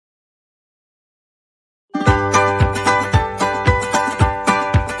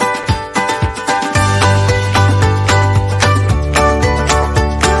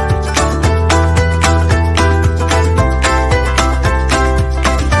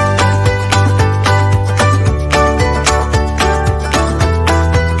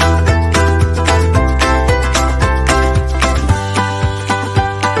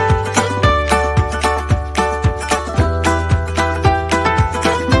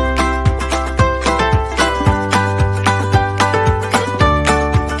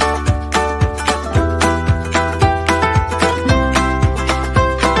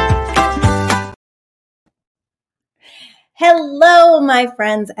my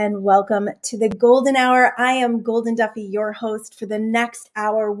friends, and welcome to the Golden Hour. I am Golden Duffy, your host. For the next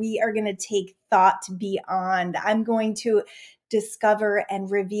hour, we are going to take thought beyond. I'm going to discover and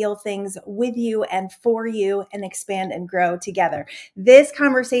reveal things with you and for you and expand and grow together. This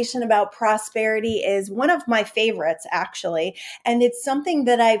conversation about prosperity is one of my favorites, actually, and it's something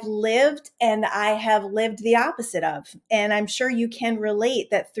that I've lived and I have lived the opposite of. And I'm sure you can relate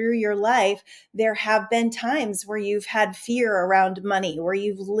that through your life, there have been times where you've had fear around money, where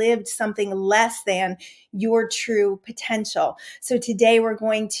you've lived something less than your true potential. So today we're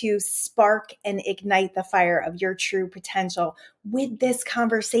going to spark and ignite the fire of your true potential with this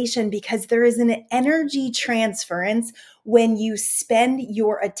conversation, because there is an energy transference when you spend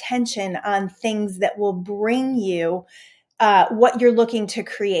your attention on things that will bring you what you're looking to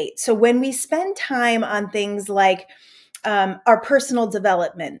create. So when we spend time on things like our personal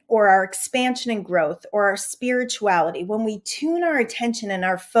development or our expansion and growth or our spirituality, when we tune our attention and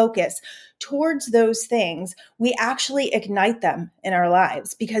our focus towards those things, we actually ignite them in our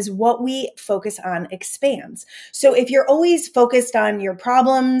lives, because what we focus on expands. So if you're always focused on your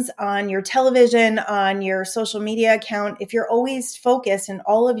problems, on your television, on your social media account, if you're always focused and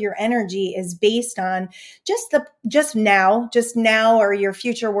all of your energy is based on just now, or your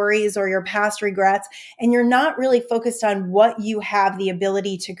future worries or your past regrets, and you're not really focused on what you have the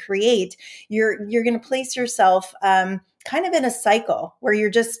ability to create, you're going to place yourself kind of in a cycle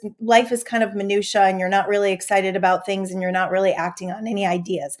where life is kind of minutia and you're not really excited about things and you're not really acting on any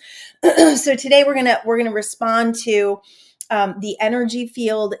ideas. So today we're going to respond to the energy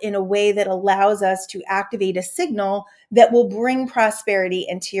field in a way that allows us to activate a signal that will bring prosperity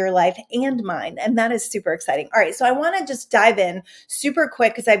into your life and mine. And that is super exciting. All right. So I want to just dive in super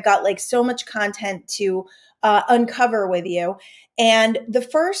quick because I've got so much content to uncover with you. And the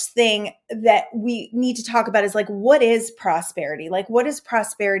first thing that we need to talk about is what is prosperity? What does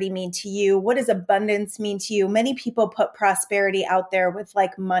prosperity mean to you? What does abundance mean to you? Many people put prosperity out there with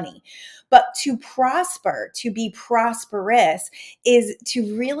money, but to prosper, to be prosperous, is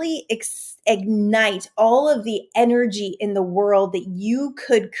to really ignite all of the energy in the world that you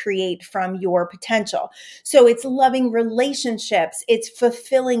could create from your potential. So it's loving relationships, it's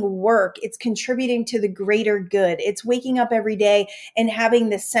fulfilling work, it's contributing to the greater good, it's waking up every day and having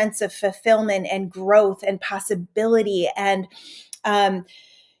this sense of fulfillment and growth and possibility and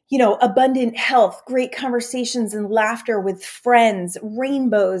abundant health, great conversations and laughter with friends,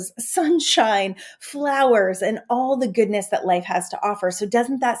 rainbows, sunshine, flowers, and all the goodness that life has to offer. So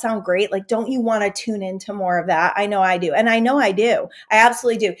doesn't that sound great? Don't you want to tune into more of that? I know I do. And I know I do. I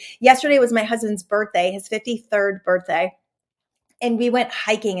absolutely do. Yesterday was my husband's birthday, his 53rd birthday. And we went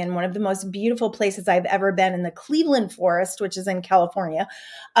hiking in one of the most beautiful places I've ever been, in the Cleveland Forest, which is in California,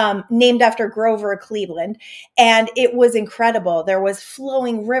 named after Grover Cleveland. And it was incredible. There was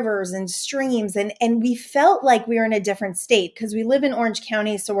flowing rivers and streams, and we felt like we were in a different state because we live in Orange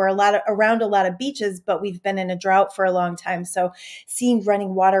County, so we're around a lot of beaches, but we've been in a drought for a long time. So seeing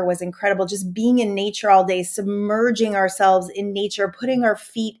running water was incredible. Just being in nature all day, submerging ourselves in nature, putting our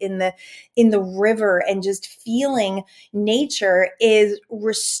feet in the river, and just feeling nature is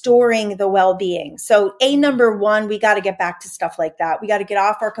restoring the well-being. So number one, we got to get back to stuff like that. We got to get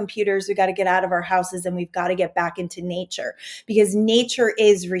off our computers. We got to get out of our houses, and we've got to get back into nature, because nature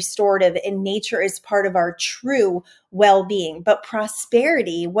is restorative and nature is part of our true well-being. But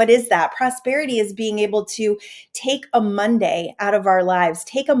prosperity, what is that? Prosperity is being able to take a Monday out of our lives,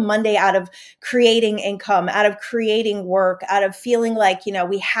 take a Monday out of creating income, out of creating work, out of feeling like,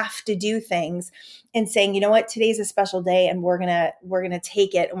 we have to do things, and saying, you know what, today's a special day and we're going to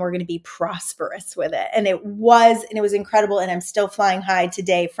take it and we're going to be prosperous with it. And it was incredible. And I'm still flying high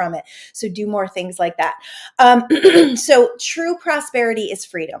today from it. So do more things like that. So true prosperity is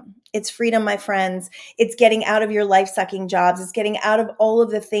freedom. It's freedom, my friends. It's getting out of your life-sucking jobs. It's getting out of all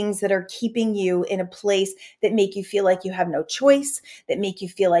of the things that are keeping you in a place that make you feel like you have no choice, that make you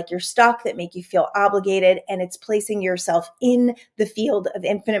feel like you're stuck, that make you feel obligated. And it's placing yourself in the field of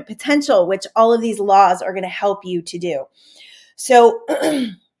infinite potential, which all of these laws are going to help you to do. So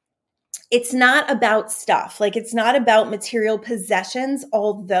it's not about stuff. It's not about material possessions,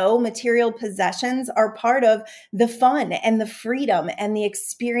 although material possessions are part of the fun and the freedom and the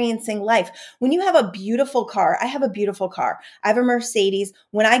experiencing life. When you have a beautiful car, I have a beautiful car. I have a Mercedes.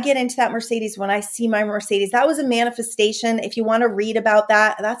 When I get into that Mercedes, when I see my Mercedes, that was a manifestation. If you want to read about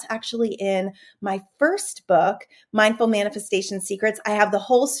that, that's actually in my first book, Mindful Manifestation Secrets. I have the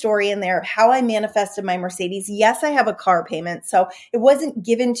whole story in there of how I manifested my Mercedes. Yes, I have a car payment, so it wasn't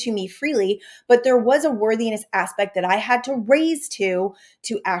given to me freely. freely, but there was a worthiness aspect that I had to raise to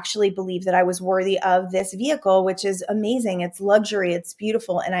actually believe that I was worthy of this vehicle, which is amazing. It's luxury. It's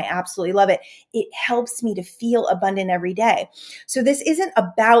beautiful. And I absolutely love it. It helps me to feel abundant every day. So this isn't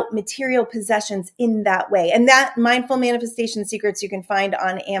about material possessions in that way. And that Mindful Manifestation Secrets you can find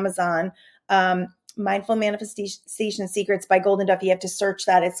on Amazon. Mindful Manifestation Secrets by Goldyn Duffy. You have to search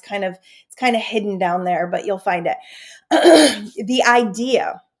that. It's kind of hidden down there, but you'll find it. The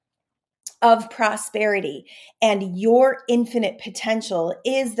idea of prosperity and your infinite potential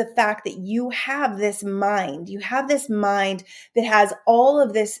is the fact that you have this mind. You have this mind that has all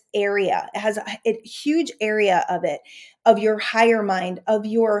of this area. It has a huge area of it, of your higher mind, of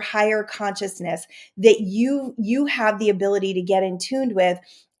your higher consciousness that you have the ability to get in tune with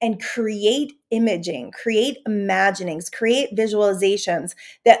and create imaging, create imaginings, create visualizations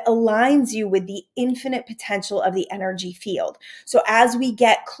that aligns you with the infinite potential of the energy field. So as we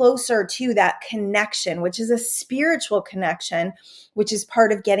get closer to that connection, which is a spiritual connection, which is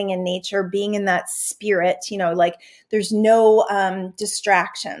part of getting in nature, being in that spirit, like there's no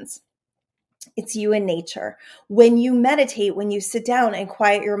distractions. It's you and nature. When you meditate, when you sit down and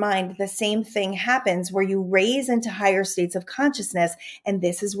quiet your mind, the same thing happens where you raise into higher states of consciousness. And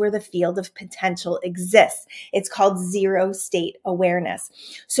this is where the field of potential exists. It's called zero state awareness.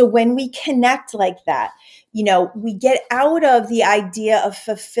 So when we connect like that, we get out of the idea of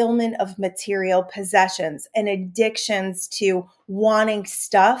fulfillment of material possessions and addictions to wanting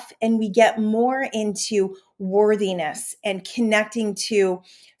stuff, and we get more into worthiness and connecting to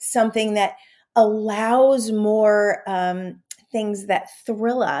something that allows more things that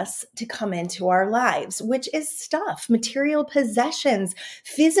thrill us to come into our lives, which is stuff, material possessions,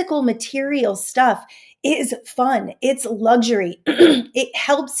 physical material stuff is fun. It's luxury. It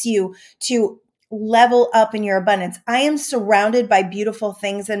helps you to level up in your abundance. I am surrounded by beautiful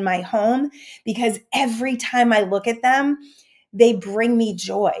things in my home because every time I look at them, they bring me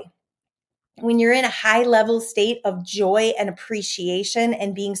joy. When you're in a high level state of joy and appreciation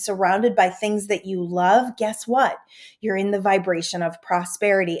and being surrounded by things that you love, guess what? You're in the vibration of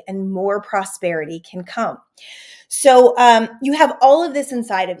prosperity, and more prosperity can come. So you have all of this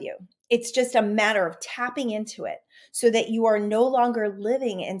inside of you. It's just a matter of tapping into it so that you are no longer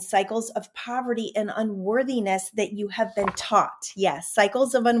living in cycles of poverty and unworthiness that you have been taught. Yes,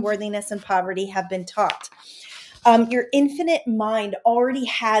 cycles of unworthiness and poverty have been taught. Your infinite mind already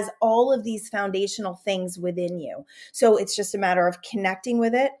has all of these foundational things within you. So it's just a matter of connecting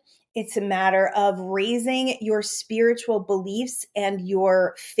with it. It's a matter of raising your spiritual beliefs and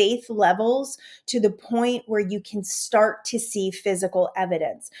your faith levels to the point where you can start to see physical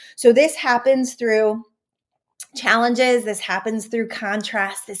evidence. So this happens through challenges. This happens through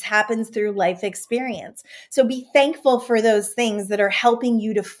contrast. This happens through life experience. So be thankful for those things that are helping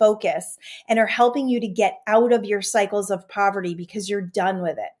you to focus and are helping you to get out of your cycles of poverty because you're done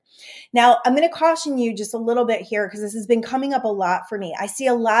with it. Now, I'm going to caution you just a little bit here because this has been coming up a lot for me. I see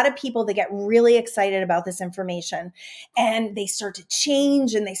a lot of people that get really excited about this information and they start to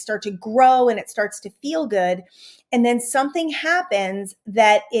change and they start to grow and it starts to feel good. And then something happens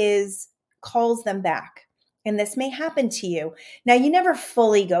that calls them back. And this may happen to you. Now, you never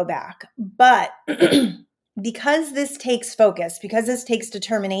fully go back, but because this takes focus, because this takes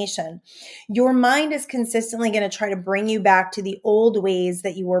determination, your mind is consistently going to try to bring you back to the old ways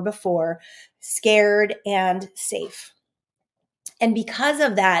that you were before, scared and safe. And because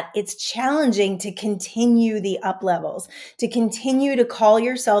of that, it's challenging to continue the up levels, to continue to call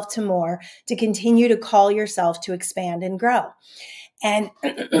yourself to more, to continue to call yourself to expand and grow. And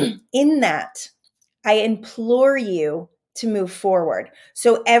in that, I implore you to move forward.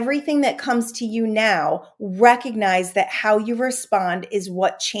 So everything that comes to you now, recognize that how you respond is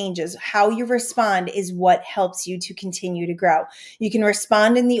what changes. How you respond is what helps you to continue to grow. You can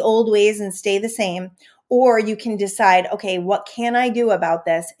respond in the old ways and stay the same, or you can decide, okay, what can I do about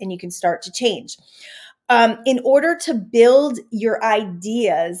this? And you can start to change. In order to build your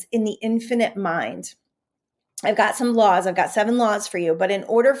ideas in the infinite mind, I've got some laws. I've got 7 laws for you. But in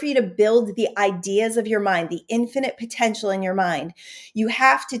order for you to build the ideas of your mind, the infinite potential in your mind, you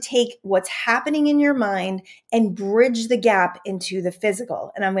have to take what's happening in your mind and bridge the gap into the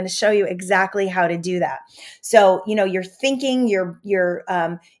physical. And I'm going to show you exactly how to do that. So, you're thinking,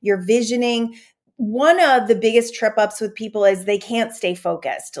 you're visioning. One of the biggest trip ups with people is they can't stay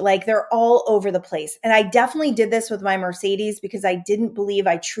focused. Like they're all over the place. And I definitely did this with my Mercedes because I didn't believe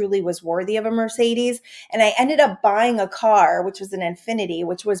I truly was worthy of a Mercedes. And I ended up buying a car, which was an Infiniti,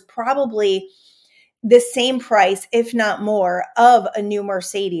 which was probably the same price, if not more, of a new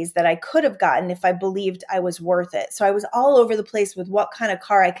Mercedes that I could have gotten if I believed I was worth it. So I was all over the place with what kind of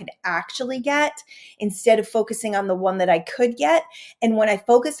car I could actually get instead of focusing on the one that I could get. And when I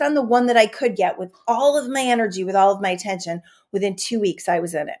focused on the one that I could get with all of my energy, with all of my attention, within 2 weeks, I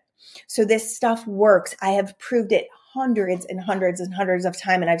was in it. So this stuff works. I have proved it hundreds and hundreds and hundreds of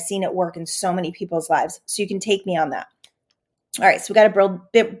times, and I've seen it work in so many people's lives. So you can take me on that. All right, so we got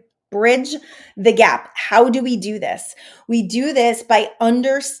to bridge the gap. How do we do this? We do this by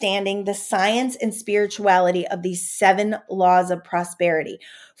understanding the science and spirituality of these 7 laws of prosperity.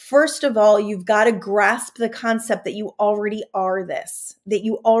 First of all, you've got to grasp the concept that you already are this, that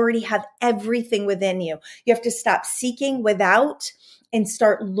you already have everything within you. You have to stop seeking without and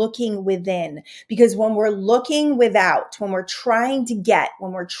start looking within. Because when we're looking without, when we're trying to get,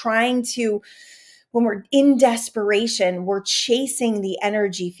 when we're in desperation, we're chasing the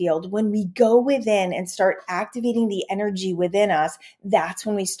energy field. When we go within and start activating the energy within us, that's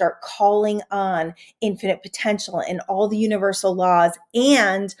when we start calling on infinite potential and all the universal laws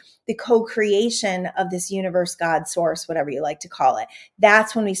and the co-creation of this universe, God, source, whatever you like to call it.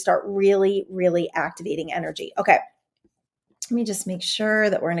 That's when we start really, really activating energy. Okay. Let me just make sure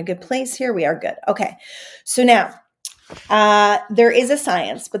that we're in a good place here. We are good. Okay. So now, there is a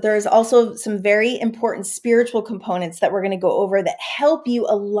science, but there is also some very important spiritual components that we're going to go over that help you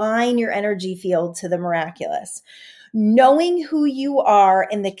align your energy field to the miraculous. Knowing who you are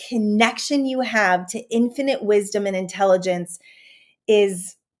and the connection you have to infinite wisdom and intelligence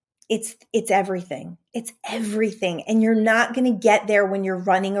it's everything. It's everything. And you're not going to get there when you're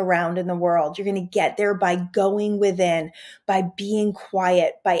running around in the world. You're going to get there by going within, by being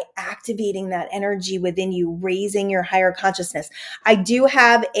quiet, by activating that energy within you, raising your higher consciousness. I do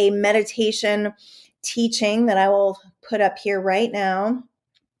have a meditation teaching that I will put up here right now,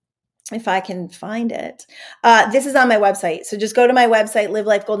 if I can find it. This is on my website. So just go to my website,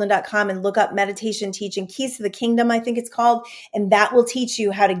 livelifegolden.com, and look up meditation teaching, Keys to the Kingdom, I think it's called. And that will teach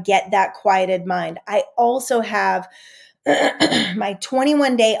you how to get that quieted mind. I also have my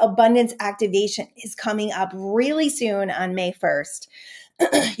 21-day abundance activation is coming up really soon on May 1st.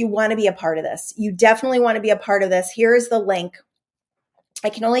 You want to be a part of this. You definitely want to be a part of this. Here is the link. I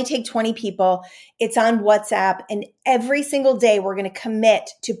can only take 20 people. It's on WhatsApp. And every single day, we're going to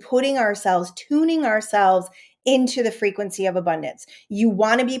commit to tuning ourselves into the frequency of abundance. You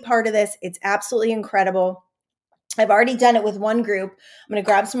want to be part of this. It's absolutely incredible. I've already done it with one group. I'm going to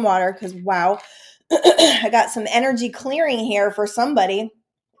grab some water because, wow, I got some energy clearing here for somebody.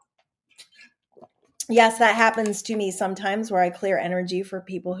 Yes, that happens to me sometimes where I clear energy for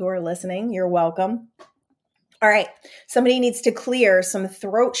people who are listening. You're welcome. All right. Somebody needs to clear some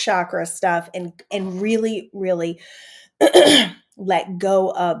throat chakra stuff and really, really let go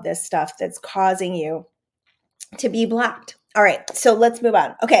of this stuff that's causing you to be blocked. All right. So let's move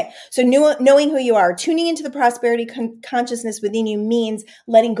on. Okay. So knowing who you are, tuning into the prosperity consciousness within you means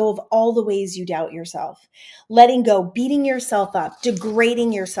letting go of all the ways you doubt yourself, letting go, beating yourself up,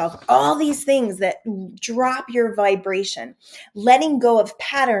 degrading yourself, all these things that drop your vibration. Letting go of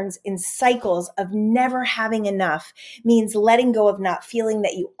patterns and cycles of never having enough means letting go of not feeling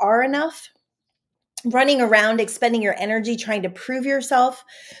that you are enough, running around, expending your energy, trying to prove yourself,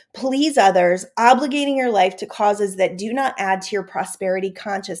 please others, obligating your life to causes that do not add to your prosperity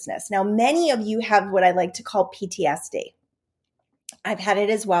consciousness. Now, many of you have what I like to call PTSD. I've had it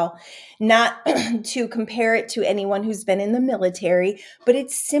as well, not to compare it to anyone who's been in the military, but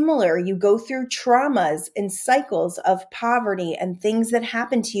it's similar. You go through traumas and cycles of poverty and things that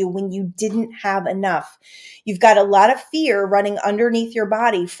happened to you when you didn't have enough. You've got a lot of fear running underneath your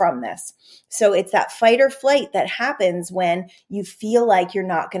body from this. So it's that fight or flight that happens when you feel like you're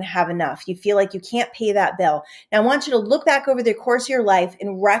not going to have enough. You feel like you can't pay that bill. Now, I want you to look back over the course of your life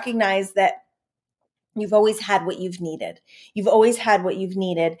and recognize that you've always had what you've needed. You've always had what you've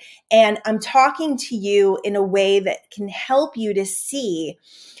needed. And I'm talking to you in a way that can help you to see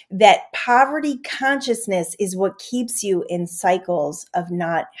that poverty consciousness is what keeps you in cycles of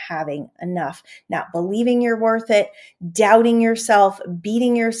not having enough, not believing you're worth it, doubting yourself,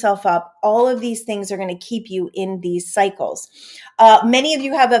 beating yourself up. All of these things are going to keep you in these cycles. Many of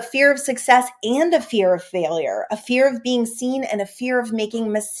you have a fear of success and a fear of failure, a fear of being seen and a fear of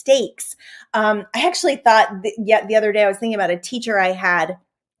making mistakes. I actually thought the other day I was thinking about a teacher I had.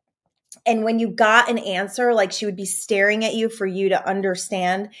 And when you got an answer, like she would be staring at you for you to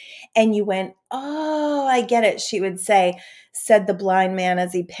understand, and you went, "Oh, I get it." She would say, "Said the blind man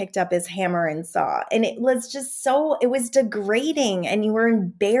as he picked up his hammer and saw." And it was just it was degrading, and you were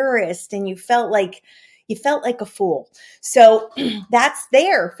embarrassed, and you felt like, you felt like a fool. So that's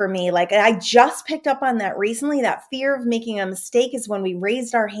there for me. Like I just picked up on that recently. That fear of making a mistake is when we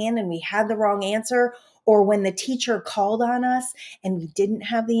raised our hand and we had the wrong answer, or when the teacher called on us and we didn't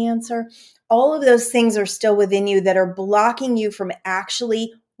have the answer. All of those things are still within you that are blocking you from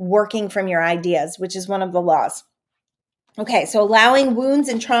actually working from your ideas, which is one of the laws. Okay, so allowing wounds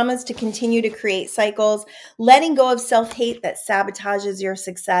and traumas to continue to create cycles, letting go of self-hate that sabotages your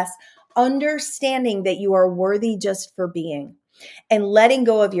success, understanding that you are worthy just for being, and letting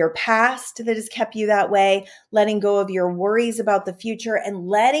go of your past that has kept you that way, letting go of your worries about the future, and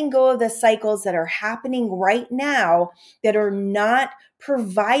letting go of the cycles that are happening right now that are not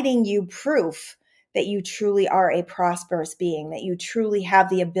providing you proof that you truly are a prosperous being, that you truly have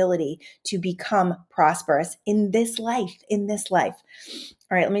the ability to become prosperous in this life,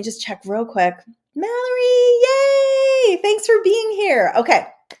 All right, let me just check real quick. Mallory, yay! Thanks for being here. Okay,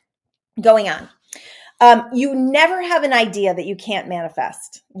 going on. You never have an idea that you can't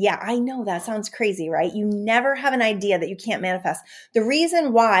manifest. Yeah, I know that sounds crazy, right? You never have an idea that you can't manifest. The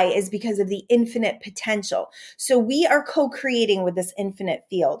reason why is because of the infinite potential. So we are co-creating with this infinite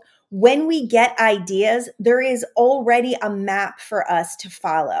field. When we get ideas, there is already a map for us to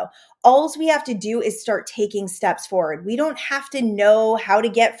follow. All we have to do is start taking steps forward. We don't have to know how to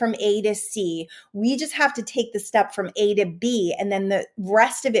get from A to C. We just have to take the step from A to B, and then the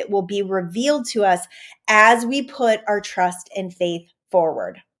rest of it will be revealed to us as we put our trust and faith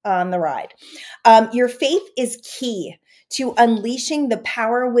forward on the ride. Your faith is key to unleashing the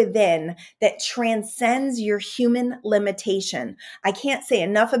power within that transcends your human limitation. I can't say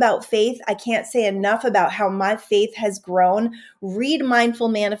enough about faith. I can't say enough about how my faith has grown. Read Mindful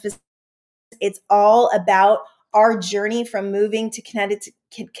Manifestation. It's all about our journey from moving to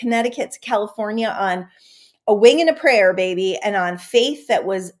Connecticut to California on a wing and a prayer, baby, and on faith that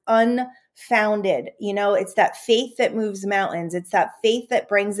was unfounded. You know, it's that faith that moves mountains. It's that faith that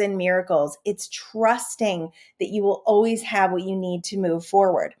brings in miracles. It's trusting that you will always have what you need to move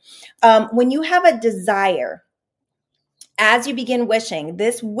forward. When you have a desire, as you begin wishing,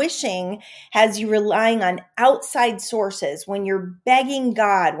 this wishing has you relying on outside sources. When you're begging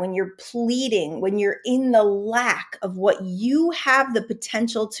God, when you're pleading, when you're in the lack of what you have the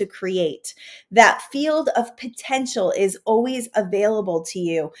potential to create, that field of potential is always available to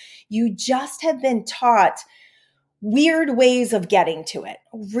you. You just have been taught weird ways of getting to it,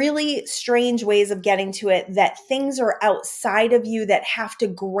 really strange ways of getting to it, that things are outside of you that have to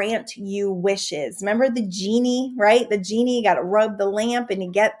grant you wishes. Remember the genie, right? The genie, you got to rub the lamp and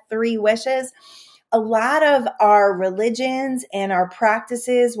you get 3 wishes. A lot of our religions and our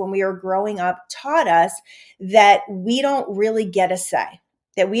practices when we were growing up taught us that we don't really get a say,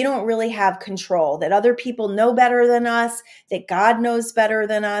 that we don't really have control, that other people know better than us, that God knows better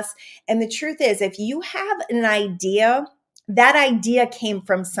than us. And the truth is, if you have an idea, that idea came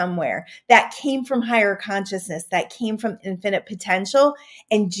from somewhere. That came from higher consciousness. That came from infinite potential.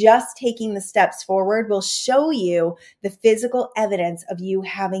 And just taking the steps forward will show you the physical evidence of you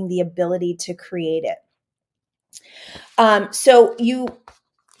having the ability to create it. So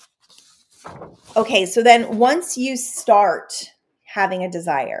then once you start having a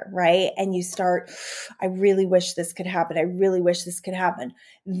desire, right? And you start, I really wish this could happen. I really wish this could happen.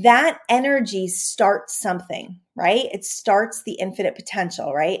 That energy starts something, right? It starts the infinite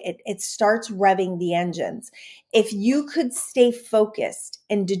potential, right? It starts revving the engines. If you could stay focused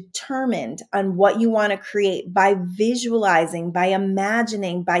and determined on what you want to create by visualizing, by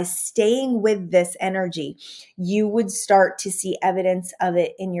imagining, by staying with this energy, you would start to see evidence of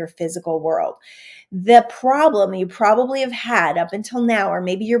it in your physical world. The problem you probably have had up until now, or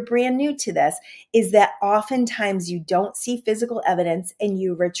maybe you're brand new to this, is that oftentimes you don't see physical evidence and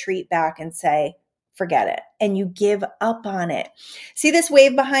you retreat back and say, forget it, and you give up on it. See this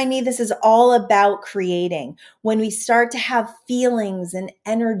wave behind me? This is all about creating. When we start to have feelings and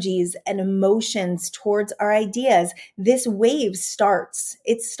energies and emotions towards our ideas, this wave starts.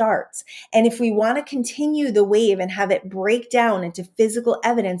 It starts. And if we want to continue the wave and have it break down into physical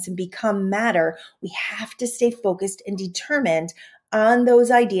evidence and become matter, we have to stay focused and determined on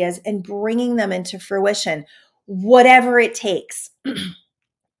those ideas and bringing them into fruition, whatever it takes.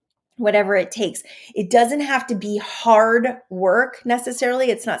 Whatever it takes. It doesn't have to be hard work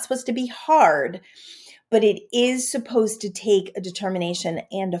necessarily. It's not supposed to be hard, but it is supposed to take a determination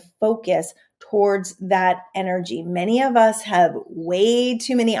and a focus towards that energy. Many of us have way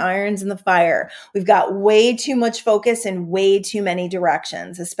too many irons in the fire. We've got way too much focus in way too many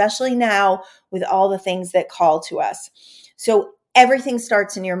directions, especially now with all the things that call to us. So everything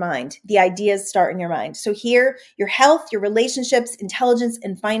starts in your mind. The ideas start in your mind. So here, your health, your relationships, intelligence,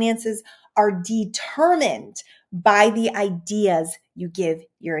 and finances are determined by the ideas you give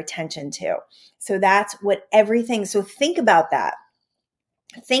your attention to. So that's what everything, so think about that.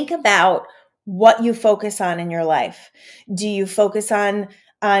 Think about what you focus on in your life. Do you focus on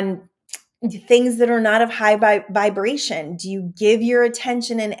things that are not of high vibration? Do you give your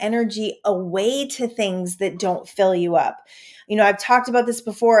attention and energy away to things that don't fill you up? I've talked about this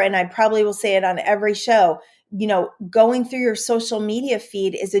before, and I probably will say it on every show. Going through your social media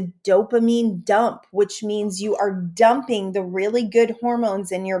feed is a dopamine dump, which means you are dumping the really good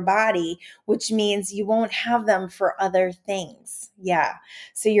hormones in your body, which means you won't have them for other things. Yeah.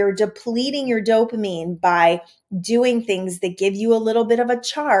 So you're depleting your dopamine by doing things that give you a little bit of a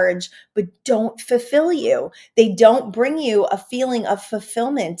charge, but don't fulfill you. They don't bring you a feeling of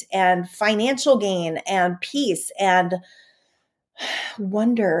fulfillment and financial gain and peace and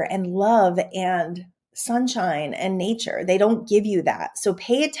wonder and love and sunshine and nature. They don't give you that. So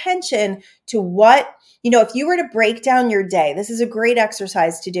pay attention to what, if you were to break down your day, this is a great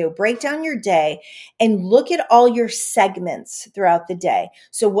exercise to do. Break down your day and look at all your segments throughout the day.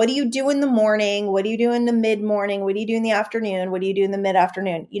 So what do you do in the morning? What do you do in the mid-morning? What do you do in the afternoon? What do you do in the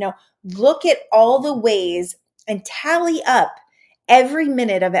mid-afternoon? Look at all the ways and tally up every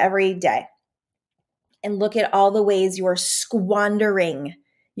minute of every day. And look at all the ways you are squandering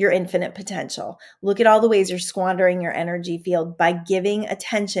your infinite potential. Look at all the ways you're squandering your energy field by giving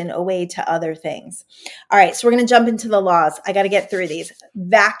attention away to other things. All right, so we're going to jump into the laws. I got to get through these.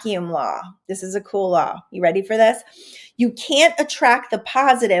 Vacuum law. This is a cool law. You ready for this? You can't attract the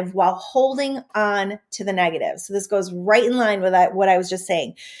positive while holding on to the negative. So this goes right in line with what I was just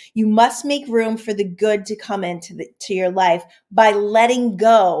saying. You must make room for the good to come into to your life by letting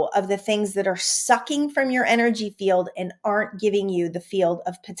go of the things that are sucking from your energy field and aren't giving you the field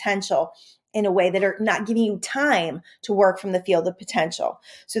of potential in a way that are not giving you time to work from the field of potential.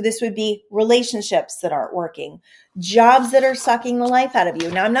 So this would be relationships that aren't working, jobs that are sucking the life out of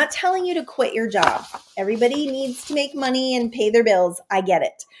you. Now, I'm not telling you to quit your job. Everybody needs to make money and pay their bills. I get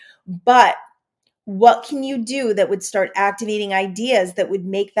it. But what can you do that would start activating ideas that would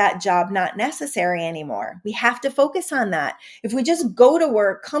make that job not necessary anymore? We have to focus on that. If we just go to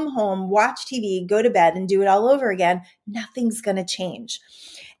work, come home, watch TV, go to bed, and do it all over again, nothing's going to change.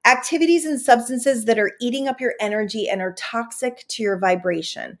 Activities and substances that are eating up your energy and are toxic to your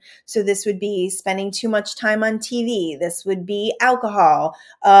vibration. So this would be spending too much time on TV. This would be alcohol,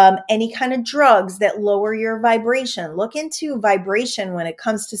 any kind of drugs that lower your vibration. Look into vibration when it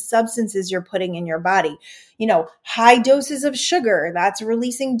comes to substances you're putting in your body. High doses of sugar, that's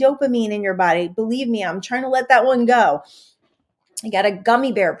releasing dopamine in your body. Believe me, I'm trying to let that one go. I got a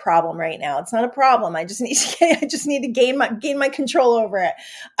gummy bear problem right now. It's not a problem. I just need to gain my control over it.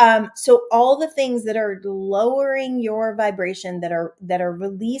 So all the things that are lowering your vibration, that are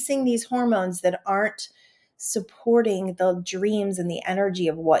releasing these hormones that aren't supporting the dreams and the energy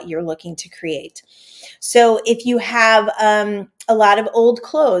of what you're looking to create. So if you have a lot of old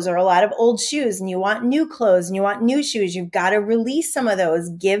clothes or a lot of old shoes and you want new clothes and you want new shoes, you've got to release some of those,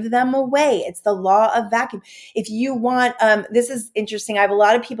 give them away. It's the law of vacuum. If you want, this is interesting. I have a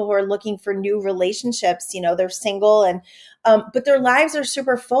lot of people who are looking for new relationships. They're single and but their lives are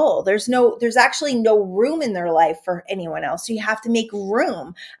super full. There's actually no room in their life for anyone else. So you have to make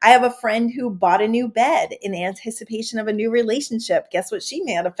room. I have a friend who bought a new bed in anticipation of a new relationship. Guess what she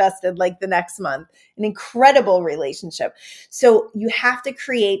manifested like the next month? An incredible relationship. So you have to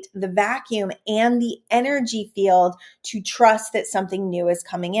create the vacuum and the energy field to trust that something new is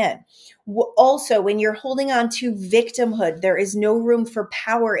coming in. Also, when you're holding on to victimhood, there is no room for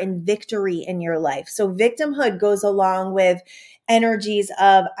power and victory in your life. So victimhood goes along with energies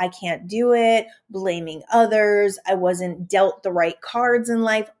of I can't do it, blaming others, I wasn't dealt the right cards in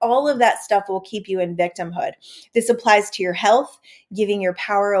life. All of that stuff will keep you in victimhood. This applies to your health, giving your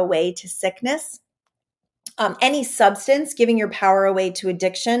power away to sickness. Any substance, giving your power away to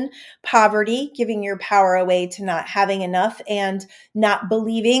addiction, poverty, giving your power away to not having enough and not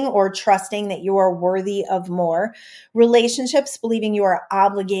believing or trusting that you are worthy of more. Relationships, believing you are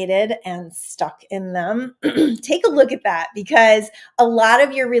obligated and stuck in them. Take a look at that, because a lot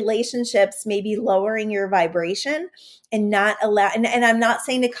of your relationships may be lowering your vibration and not allow. And I'm not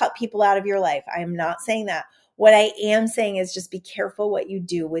saying to cut people out of your life. I am not saying that. What I am saying is just be careful what you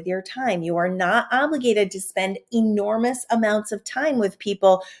do with your time. You are not obligated to spend enormous amounts of time with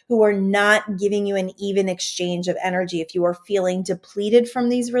people who are not giving you an even exchange of energy. If you are feeling depleted from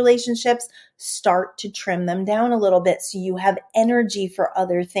these relationships, start to trim them down a little bit so you have energy for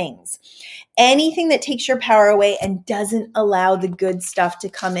other things. Anything that takes your power away and doesn't allow the good stuff to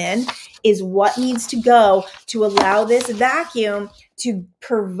come in is what needs to go to allow this vacuum to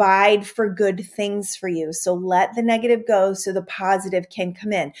provide for good things for you. So let the negative go so the positive can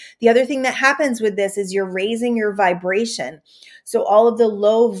come in. The other thing that happens with this is you're raising your vibration. So all of the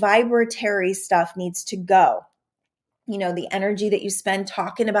low vibratory stuff needs to go. The energy that you spend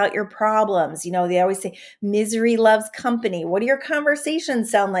talking about your problems. They always say misery loves company. What do your conversations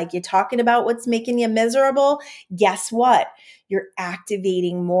sound like? You talking about what's making you miserable? Guess what? You're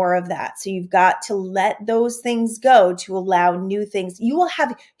activating more of that. So you've got to let those things go to allow new things. You will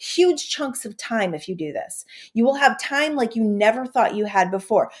have huge chunks of time if you do this. You will have time like you never thought you had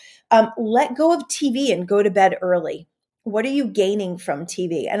before. Let go of TV and go to bed early. What are you gaining from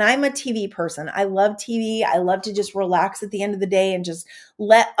TV? And I'm a TV person. I love TV. I love to just relax at the end of the day and just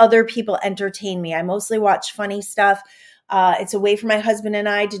let other people entertain me. I mostly watch funny stuff. It's a way for my husband and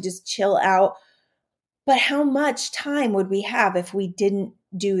I to just chill out. But how much time would we have if we didn't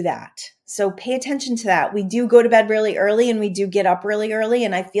do that? So pay attention to that. We do go to bed really early and we do get up really early.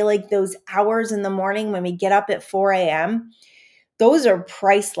 And I feel like those hours in the morning when we get up at 4 a.m., those are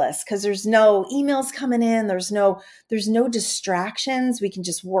priceless because there's no emails coming in. There's no distractions. We can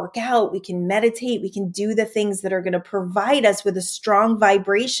just work out. We can meditate. We can do the things that are going to provide us with a strong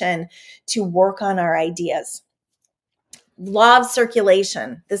vibration to work on our ideas. Law of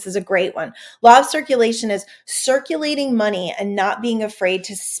circulation. This is a great one. Law of circulation is circulating money and not being afraid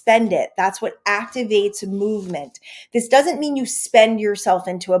to spend it. That's what activates movement. This doesn't mean you spend yourself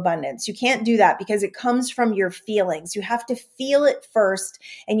into abundance. You can't do that because it comes from your feelings. You have to feel it first,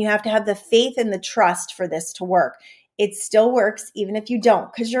 and you have to have the faith and the trust for this to work. It still works even if you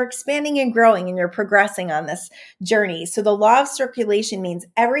don't, because you're expanding and growing and you're progressing on this journey. So the law of circulation means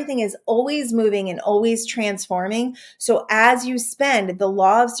everything is always moving and always transforming. So as you spend, the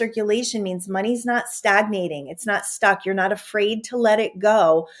law of circulation means money's not stagnating. It's not stuck. You're not afraid to let it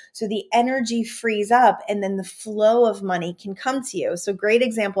go. So the energy frees up and then the flow of money can come to you. So great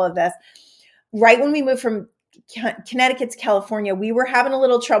example of this. Right when we moved from Connecticut to California, we were having a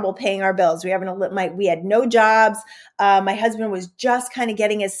little trouble paying our bills. We had no jobs. My husband was just kind of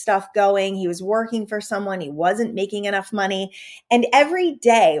getting his stuff going. He was working for someone. He wasn't making enough money. And every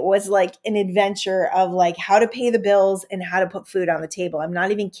day was like an adventure of like how to pay the bills and how to put food on the table. I'm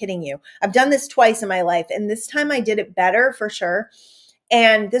not even kidding you. I've done this twice in my life. And this time I did it better for sure.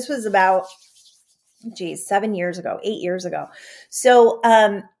 And this was about, 7 years ago, 8 years ago. So,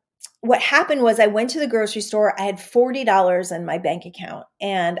 what happened was I went to the grocery store. I had $40 in my bank account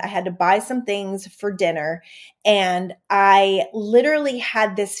and I had to buy some things for dinner. And I literally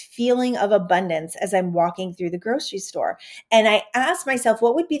had this feeling of abundance as I'm walking through the grocery store. And I asked myself,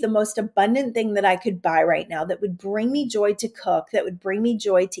 what would be the most abundant thing that I could buy right now that would bring me joy to cook, that would bring me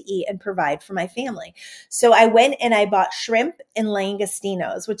joy to eat and provide for my family? So I went and I bought shrimp and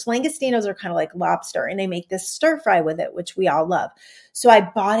langostinos, which langostinos are kind of like lobster. And I make this stir fry with it, which we all love. So I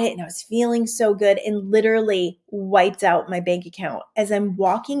bought it and I was feeling so good and literally wiped out my bank account. As I'm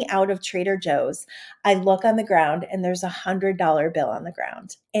walking out of Trader Joe's, I look on the ground and there's $100 bill on the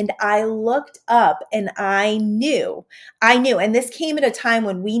ground. And I looked up and I knew, and this came at a time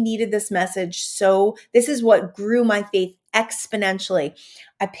when we needed this message. So this is what grew my faith exponentially.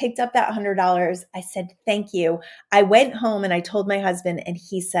 I picked up that $100. I said, thank you. I went home and I told my husband and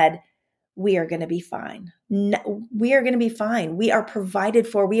he said, we are going to be fine. No, we are going to be fine. We are provided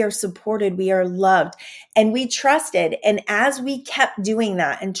for. We are supported. We are loved. And we trusted. And as we kept doing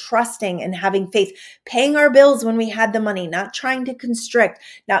that and trusting and having faith, paying our bills when we had the money, not trying to constrict,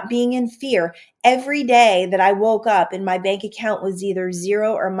 not being in fear, every day that I woke up and my bank account was either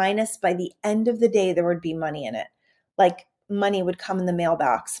zero or minus, by the end of the day, there would be money in it. Like money would come in the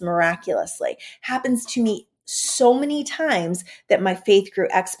mailbox miraculously. Happens to me so many times that my faith grew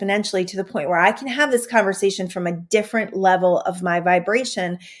exponentially to the point where I can have this conversation from a different level of my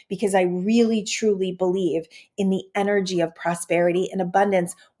vibration because I really truly believe in the energy of prosperity and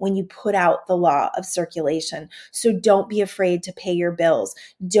abundance when you put out the law of circulation. So don't be afraid to pay your bills.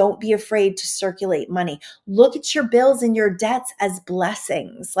 Don't be afraid to circulate money. Look at your bills and your debts as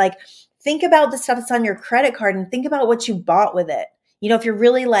blessings. Like, think about the stuff that's on your credit card and think about what you bought with it. If you're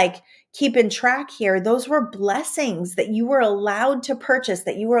really like keeping track here, those were blessings that you were allowed to purchase,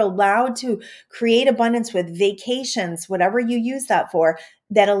 that you were allowed to create abundance with, vacations, whatever you use that for,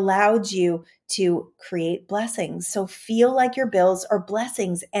 that allowed you to create blessings. So feel like your bills are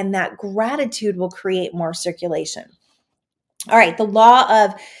blessings, and that gratitude will create more circulation. All right, the law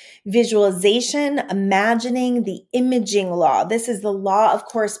of visualization, imagining, the imaging law. This is the law of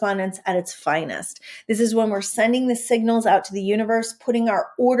correspondence at its finest. This is when we're sending the signals out to the universe, putting our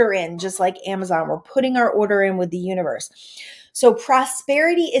order in, just like Amazon. We're putting our order in with the universe. So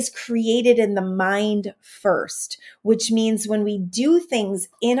prosperity is created in the mind first, which means when we do things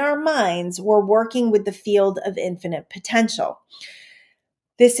in our minds, we're working with the field of infinite potential.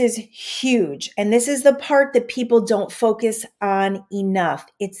 This is huge. And this is the part that people don't focus on enough.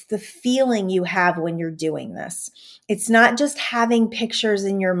 It's the feeling you have when you're doing this. It's not just having pictures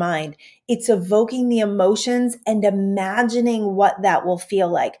in your mind. It's evoking the emotions and imagining what that will feel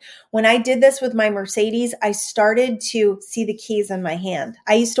like. When I did this with my Mercedes, I started to see the keys in my hand.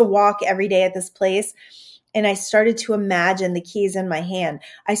 I used to walk every day at this place, and I started to imagine the keys in my hand.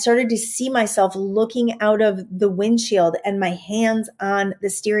 I started to see myself looking out of the windshield and my hands on the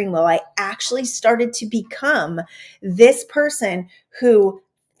steering wheel. I actually started to become this person who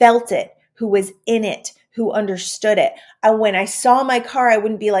felt it, who was in it, who understood it. When I saw my car, I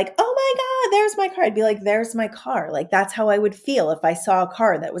wouldn't be like, oh my God, there's my car. I'd be like, there's my car. Like, that's how I would feel if I saw a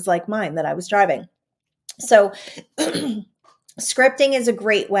car that was like mine that I was driving. So scripting is a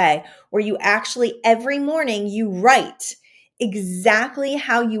great way where you actually every morning you write exactly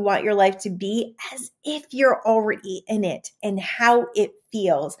how you want your life to be as if you're already in it and how it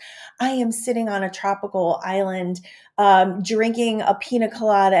feels. I am sitting on a tropical island, drinking a pina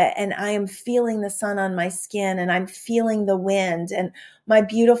colada, and I am feeling the sun on my skin, and I'm feeling the wind, and my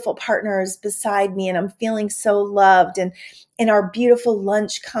beautiful partner is beside me, and I'm feeling so loved, and our beautiful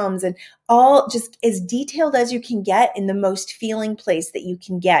lunch comes, and all just as detailed as you can get in the most feeling place that you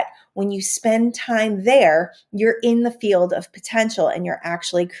can get. When you spend time there, you're in the field of potential and you're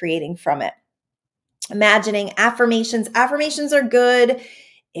actually creating from it. Imagining affirmations. Affirmations are good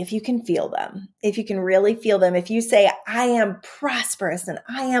if you can feel them, if you can really feel them. If you say, I am prosperous and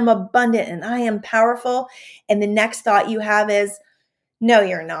I am abundant and I am powerful, and the next thought you have is, no,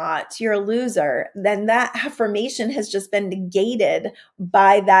 you're not, you're a loser, then that affirmation has just been negated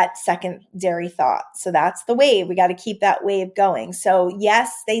by that secondary thought. So that's the wave. We got to keep that wave going. So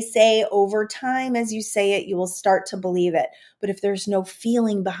yes, they say over time, as you say it, you will start to believe it. But if there's no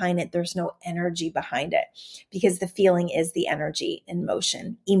feeling behind it, there's no energy behind it, because the feeling is the energy in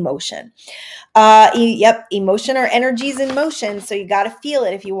motion, emotion. Emotion or energy is in motion. So you got to feel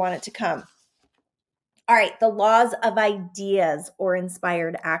it if you want it to come. All right, the laws of ideas or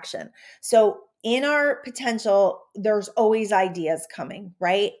inspired action. So in our potential, there's always ideas coming,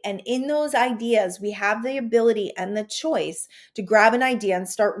 right? And in those ideas, we have the ability and the choice to grab an idea and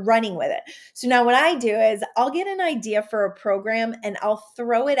start running with it. So now what I do is I'll get an idea for a program and I'll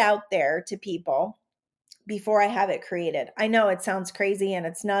throw it out there to people before I have it created. I know it sounds crazy and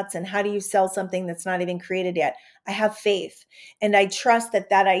it's nuts. And how do you sell something that's not even created yet? I have faith and I trust that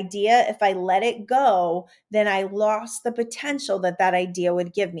that idea, if I let it go, then I lost the potential that that idea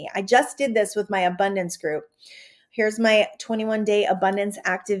would give me. I just did this with my abundance group. Here's my 21-day abundance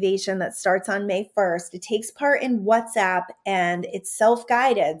activation that starts on May 1st. It takes part in WhatsApp and it's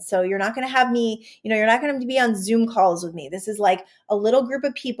self-guided. So you're not going to have me, you're not going to be on Zoom calls with me. This is like a little group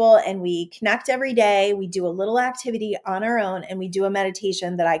of people and we connect every day. We do a little activity on our own and we do a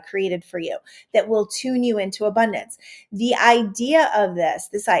meditation that I created for you that will tune you into abundance. The idea of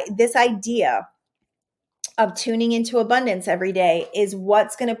this idea of tuning into abundance every day is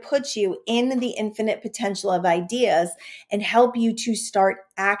what's going to put you in the infinite potential of ideas and help you to start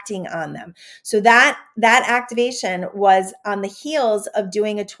acting on them. So that activation was on the heels of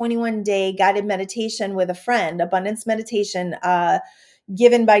doing a 21-day guided meditation with a friend, abundance meditation,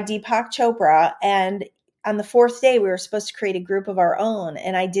 given by Deepak Chopra. And on the fourth day, we were supposed to create a group of our own.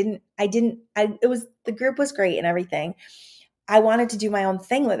 And the group was great and everything. I wanted to do my own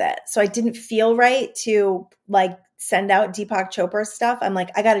thing with it. So I didn't feel right to send out Deepak Chopra stuff. I'm like,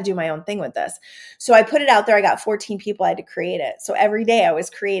 I got to do my own thing with this. So I put it out there. I got 14 people. I had to create it. So every day I was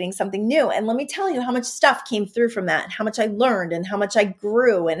creating something new. And let me tell you how much stuff came through from that, and how much I learned and how much I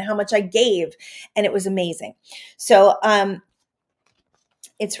grew and how much I gave. And it was amazing. So,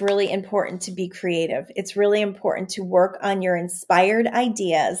 it's really important to be creative. It's really important to work on your inspired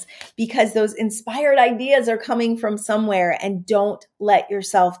ideas, because those inspired ideas are coming from somewhere, and don't let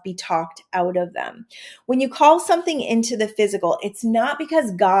yourself be talked out of them. When you call something into the physical, it's not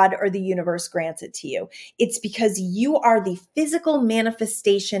because God or the universe grants it to you. It's because you are the physical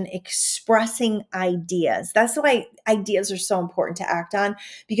manifestation expressing ideas. That's why ideas are so important to act on,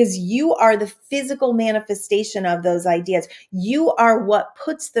 because you are the physical manifestation of those ideas. You are what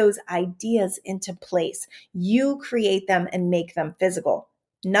puts those ideas into place. You create them and make them physical.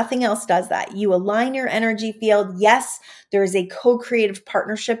 Nothing else does that. You align your energy field. Yes, there is a co-creative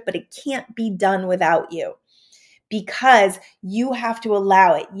partnership, but it can't be done without you, because you have to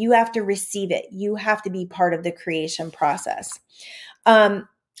allow it. You have to receive it. You have to be part of the creation process.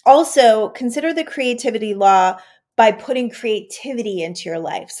 Also, consider the creativity law by putting creativity into your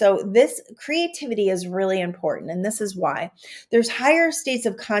life. So this creativity is really important. And this is why there's higher states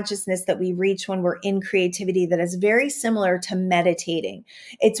of consciousness that we reach when we're in creativity that is very similar to meditating.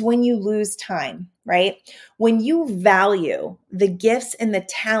 It's when you lose time, right? When you value the gifts and the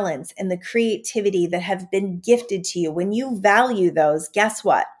talents and the creativity that have been gifted to you, when you value those, guess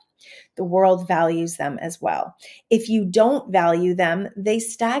what? The world values them as well. If you don't value them, they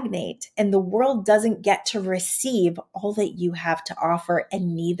stagnate, and the world doesn't get to receive all that you have to offer,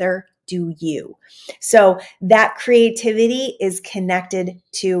 and neither do you. So that creativity is connected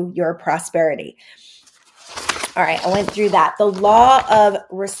to your prosperity. All right, I went through that. The law of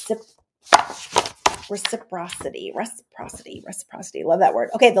reciprocity. Love that word.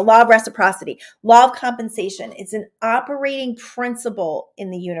 Okay. The law of reciprocity, law of compensation. It's an operating principle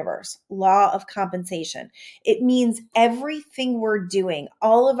in the universe. Law of compensation. It means everything we're doing,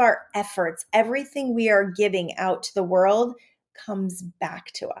 all of our efforts, everything we are giving out to the world comes back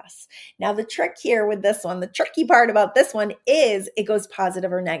to us. Now, the trick here with this one, the tricky part about this one is it goes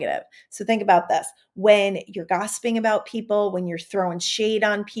positive or negative. So think about this. When you're gossiping about people, when you're throwing shade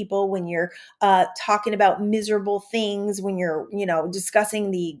on people, when you're talking about miserable things, when you're,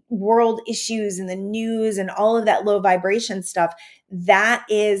 discussing the world issues and the news and all of that low vibration stuff, that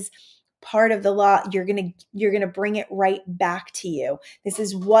is part of the law. You're going to bring it right back to you. This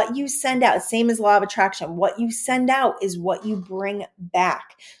is what you send out. Same as law of attraction. What you send out is what you bring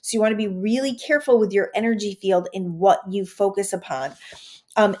back. So you want to be really careful with your energy field in what you focus upon.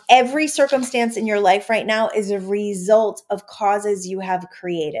 Every circumstance in your life right now is a result of causes you have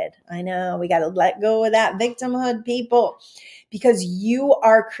created. I know we got to let go of that victimhood, people, because you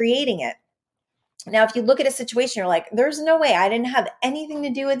are creating it. Now, if you look at a situation, you're like, there's no way, I didn't have anything to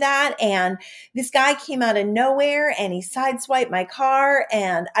do with that. And this guy came out of nowhere and he sideswiped my car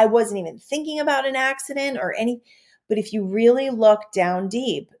and I wasn't even thinking about an accident or any. But if you really look down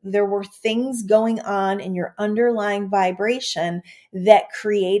deep, there were things going on in your underlying vibration that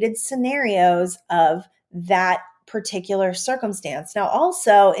created scenarios of that particular circumstance. Now,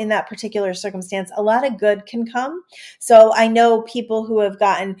 also in that particular circumstance, a lot of good can come. So I know people who have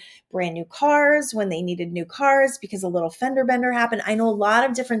gotten brand new cars when they needed new cars because a little fender bender happened. I know a lot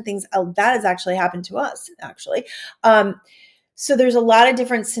of different things. That has actually happened to us, actually. So there's a lot of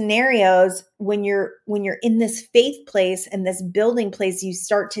different scenarios when you're in this faith place and this building place, you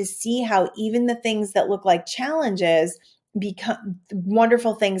start to see how even the things that look like challenges become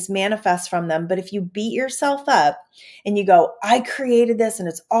wonderful things manifest from them. But if you beat yourself up and you go, I created this and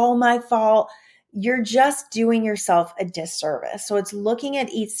it's all my fault, you're just doing yourself a disservice. So it's looking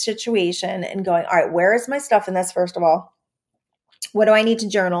at each situation and going, all right, where is my stuff in this, first of all? What do I need to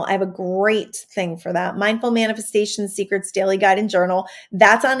journal? I have a great thing for that. Mindful Manifestation Secrets Daily Guide and Journal.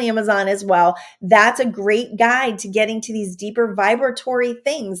 That's on Amazon as well. That's a great guide to getting to these deeper vibratory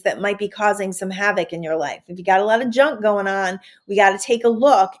things that might be causing some havoc in your life. If you got a lot of junk going on, we got to take a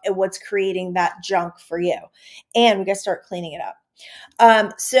look at what's creating that junk for you. And we got to start cleaning it up.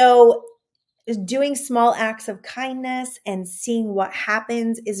 So doing small acts of kindness and seeing what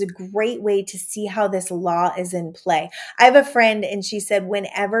happens is a great way to see how this law is in play. I have a friend and she said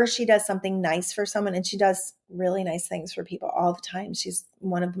whenever she does something nice for someone, and she does really nice things for people all the time. She's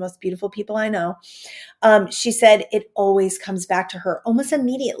one of the most beautiful people I know. She said it always comes back to her almost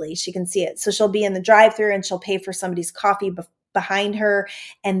immediately. She can see it. So she'll be in the drive-thru and she'll pay for somebody's coffee behind her,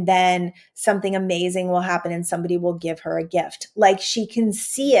 and then something amazing will happen and somebody will give her a gift. Like she can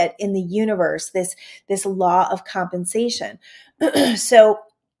see it in the universe, this law of compensation. So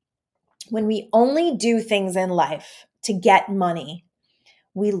when we only do things in life to get money,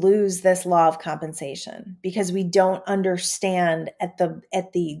 we lose this law of compensation because we don't understand at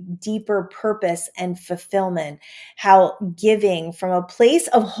the deeper purpose and fulfillment, how giving from a place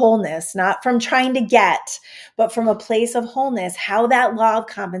of wholeness, not from trying to get, but from a place of wholeness, how that law of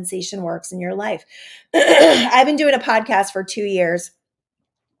compensation works in your life. I've been doing a podcast for 2 years.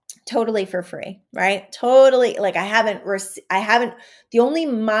 Totally for free, right? Totally. Like I haven't, the only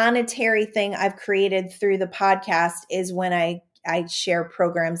monetary thing I've created through the podcast is when I share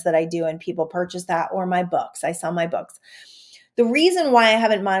programs that I do and people purchase that, or my books. I sell my books. The reason why I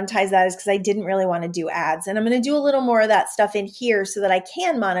haven't monetized that is because I didn't really want to do ads. And I'm going to do a little more of that stuff in here so that I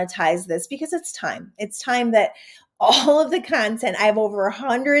can monetize this because it's time. It's time that all of the content, I have over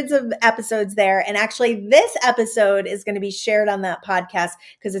hundreds of episodes there. And actually this episode is going to be shared on that podcast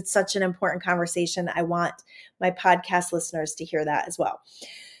because it's such an important conversation. I want my podcast listeners to hear that as well.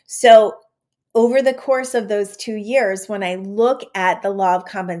 So over the course of those 2 years, when I look at the law of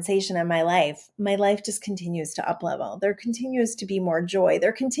compensation in my life just continues to up level. There continues to be more joy.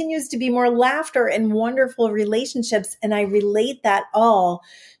 There continues to be more laughter and wonderful relationships. And I relate that all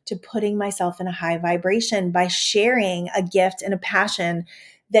to putting myself in a high vibration by sharing a gift and a passion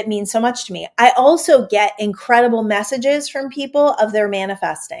that means so much to me. I also get incredible messages from people of their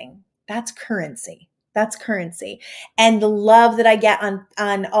manifesting. That's currency. That's currency. And the love that I get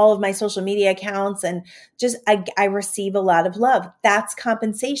on all of my social media accounts, and just I receive a lot of love. That's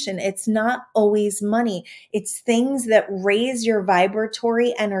compensation. It's not always money. It's things that raise your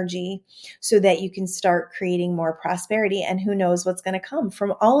vibratory energy so that you can start creating more prosperity. And who knows what's going to come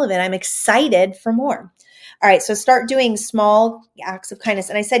from all of it. I'm excited for more. All right, so start doing small acts of kindness.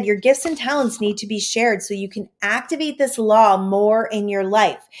 And I said your gifts and talents need to be shared so you can activate this law more in your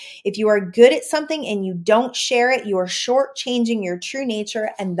life. If you are good at something and you don't share it, you are shortchanging your true nature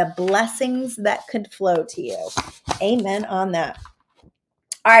and the blessings that could flow to you. Amen on that.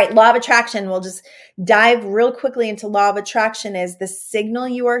 All right, law of attraction. We'll just dive real quickly into law of attraction is the signal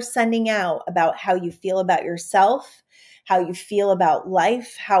you are sending out about how you feel about yourself, how you feel about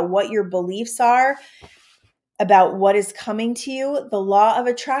life, what your beliefs are about what is coming to you. The law of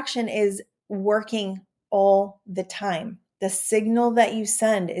attraction is working all the time. The signal that you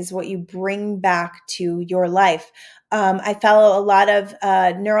send is what you bring back to your life. I follow a lot of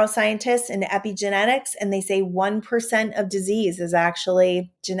neuroscientists in epigenetics, and they say 1% of disease is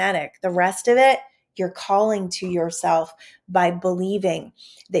actually genetic. The rest of it, you're calling to yourself by believing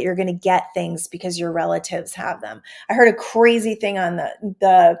that you're going to get things because your relatives have them. I heard a crazy thing on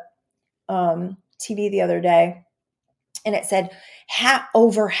the TV the other day, and it said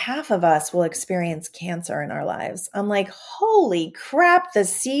over half of us will experience cancer in our lives. I'm like, holy crap, the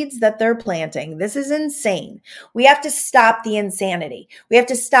seeds that they're planting. This is insane. We have to stop the insanity. We have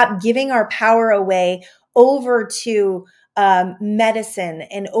to stop giving our power away over to medicine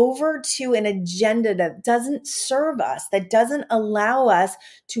and over to an agenda that doesn't serve us, that doesn't allow us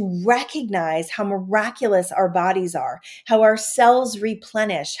to recognize how miraculous our bodies are, how our cells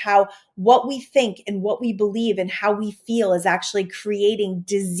replenish, how what we think and what we believe and how we feel is actually creating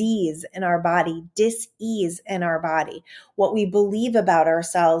disease in our body, dis-ease in our body. What we believe about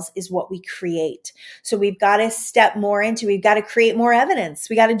ourselves is what we create. So we've got to step more into, we've got to create more evidence.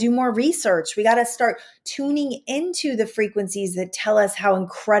 We got to do more research. We got to start tuning into the frequencies that tell us how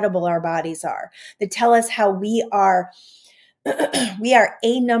incredible our bodies are, that tell us how we are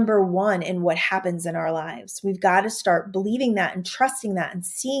a number one in what happens in our lives. We've got to start believing that and trusting that and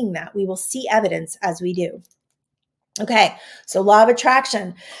seeing that. We will see evidence as we do. Okay, so law of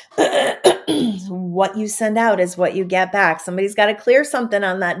attraction. What you send out is what you get back. Somebody's got to clear something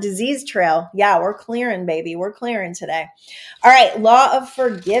on that disease trail. Yeah, we're clearing, baby. We're clearing today. All right, law of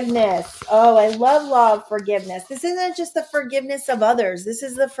forgiveness. Oh, I love law of forgiveness. This isn't just the forgiveness of others. This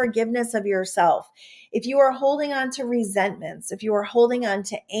is the forgiveness of yourself. If you are holding on to resentments, if you are holding on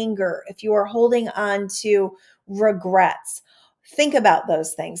to anger, if you are holding on to regrets, think about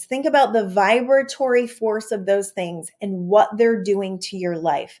those things. Think about the vibratory force of those things and what they're doing to your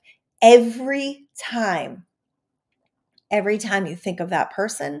life. Every time you think of that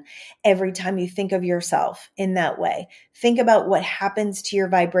person, every time you think of yourself in that way, think about what happens to your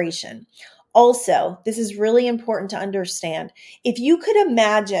vibration. Also, this is really important to understand. If you could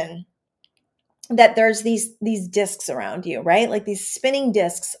imagine that there's these discs around you, right? Like these spinning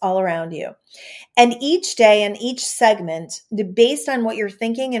discs all around you. And each day and each segment, based on what you're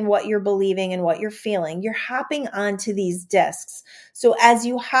thinking and what you're believing and what you're feeling, you're hopping onto these discs. So as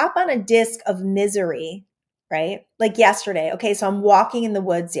you hop on a disc of misery, right? Like yesterday. Okay, so I'm walking in the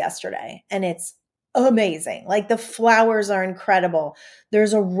woods yesterday and it's amazing. Like the flowers are incredible.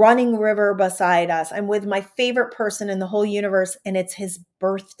 There's a running river beside us. I'm with my favorite person in the whole universe and it's his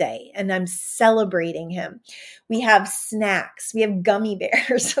birthday and I'm celebrating him. We have snacks. We have gummy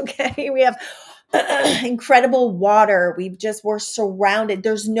bears. Okay. We have incredible water. We're surrounded.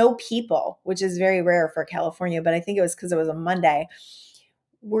 There's no people, which is very rare for California, but I think it was because it was a Monday.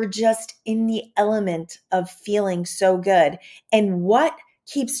 We're just in the element of feeling so good. And what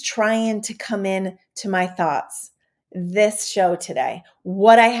keeps trying to come in to my thoughts? This show today,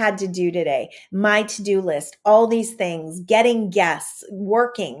 what I had to do today, my to-do list, all these things, getting guests,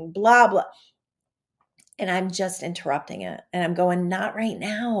 working, blah, blah. And I'm just interrupting it. And I'm going, not right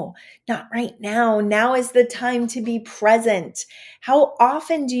now, not right now. Now is the time to be present. How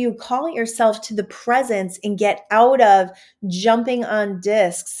often do you call yourself to the presence and get out of jumping on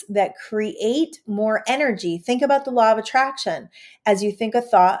discs that create more energy? Think about the law of attraction. As you think a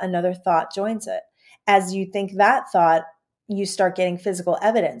thought, another thought joins it. As you think that thought, you start getting physical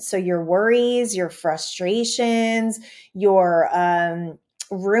evidence. So your worries, your frustrations, your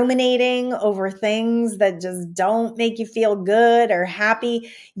ruminating over things that just don't make you feel good or happy,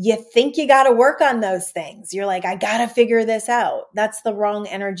 you think you got to work on those things. You're like, I got to figure this out. That's the wrong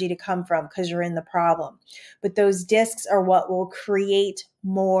energy to come from because you're in the problem. But those discs are what will create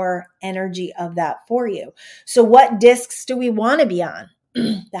more energy of that for you. So what discs do we want to be on?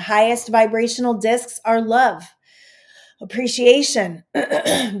 The highest vibrational discs are love, appreciation,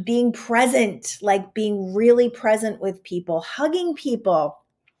 being present, like being really present with people, hugging people.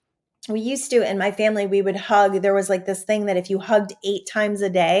 We used to, in my family, we would hug. There was like this thing that if you hugged 8 times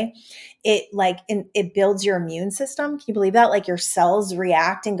a day, it builds your immune system. Can you believe that? Like your cells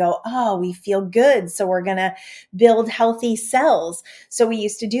react and go, oh, we feel good. So we're going to build healthy cells. So we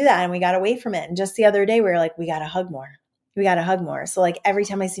used to do that and we got away from it. And just the other day, we were like, we got to hug more. We got to hug more. So like every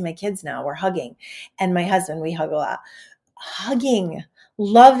time I see my kids now, we're hugging. And my husband, we hug a lot. Hugging,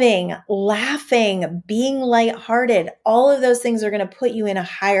 loving, laughing, being lighthearted, all of those things are going to put you in a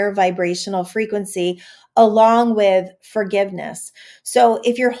higher vibrational frequency along with forgiveness. So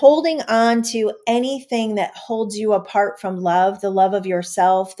if you're holding on to anything that holds you apart from love, the love of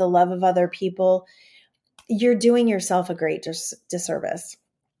yourself, the love of other people, you're doing yourself a great disservice.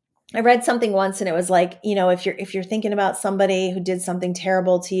 I read something once and it was like, if you're thinking about somebody who did something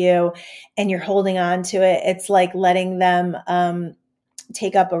terrible to you and you're holding on to it, it's like letting them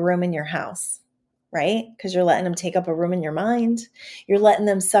take up a room in your house, right? Because you're letting them take up a room in your mind. You're letting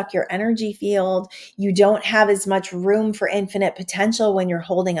them suck your energy field. You don't have as much room for infinite potential when you're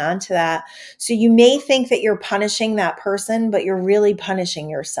holding on to that. So you may think that you're punishing that person, but you're really punishing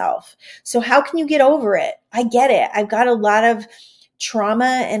yourself. So how can you get over it? I get it. I've got a lot of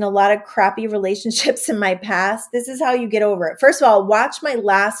trauma and a lot of crappy relationships in my past. This is how you get over it. First of all, watch my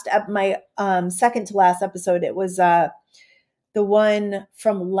second to last episode. It was the one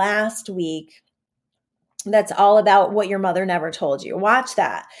from last week that's all about what your mother never told you. Watch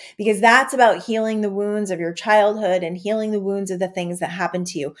that, because that's about healing the wounds of your childhood and healing the wounds of the things that happened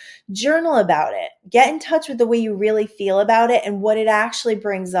to you. Journal about it. Get in touch with the way you really feel about it and what it actually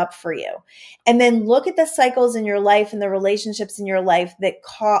brings up for you. And then look at the cycles in your life and the relationships in your life that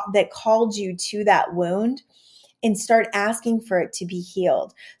called you to that wound, and start asking for it to be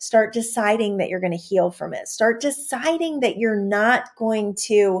healed. Start deciding that you're going to heal from it. Start deciding that you're not going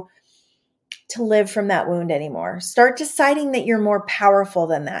to live from that wound anymore. Start deciding that you're more powerful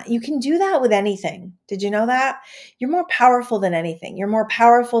than that. You can do that with anything. Did you know that? You're more powerful than anything. You're more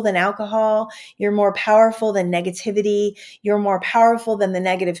powerful than alcohol. You're more powerful than negativity. You're more powerful than the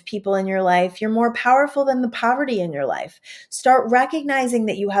negative people in your life. You're more powerful than the poverty in your life. Start recognizing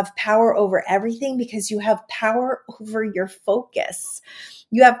that you have power over everything because you have power over your focus.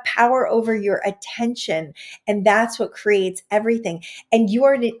 You have power over your attention, and that's what creates everything. And you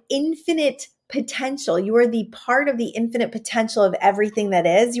are an infinite potential. You are the part of the infinite potential of everything that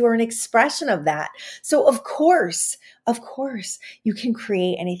is. You are an expression of that. So of course, you can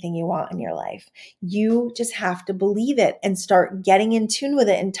create anything you want in your life. You just have to believe it and start getting in tune with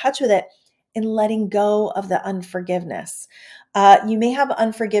it, in touch with it, and letting go of the unforgiveness. You may have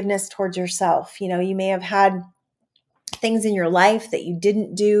unforgiveness towards yourself. You may have had things in your life that you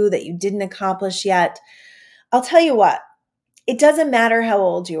didn't do, that you didn't accomplish yet. I'll tell you what, it doesn't matter how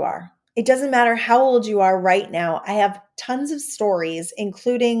old you are. It doesn't matter how old you are right now. I have tons of stories,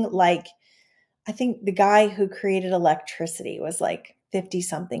 including I think the guy who created electricity was 50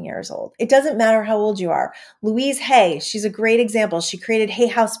 something years old. It doesn't matter how old you are. Louise Hay, she's a great example. She created Hay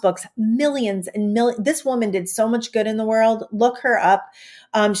House books, millions and millions. This woman did so much good in the world. Look her up.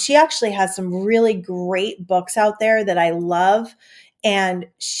 She actually has some really great books out there that I love. And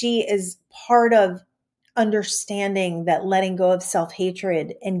she is part of understanding that letting go of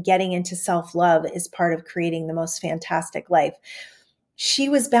self-hatred and getting into self-love is part of creating the most fantastic life. She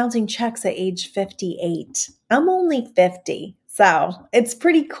was bouncing checks at age 58. I'm only 50. So it's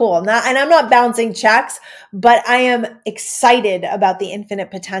pretty cool. And I'm not bouncing checks, but I am excited about the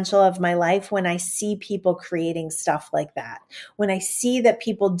infinite potential of my life when I see people creating stuff like that. When I see that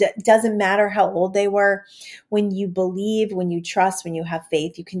people, doesn't matter how old they were, when you believe, when you trust, when you have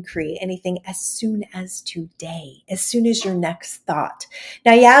faith, you can create anything as soon as today, as soon as your next thought.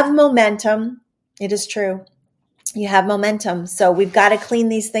 Now you have momentum. It is true. you have momentum. So we've got to clean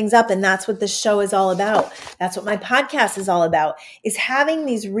these things up. And that's what this show is all about. That's what my podcast is all about, is having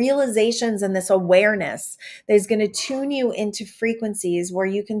these realizations and this awareness that is going to tune you into frequencies where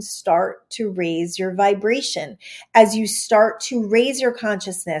you can start to raise your vibration. As you start to raise your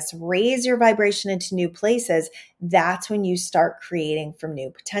consciousness, raise your vibration into new places, that's when you start creating from new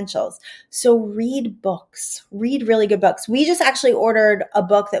potentials. So read books, read really good books. We just actually ordered a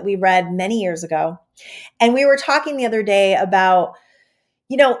book that we read many years ago. And we were talking the other day about,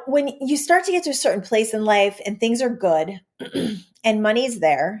 when you start to get to a certain place in life and things are good and money's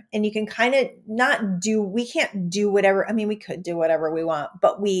there and you can kind of we can't do whatever. I mean, we could do whatever we want,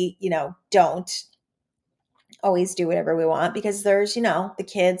 but we, don't always do whatever we want because there's, the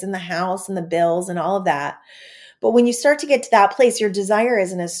kids and the house and the bills and all of that. But when you start to get to that place, your desire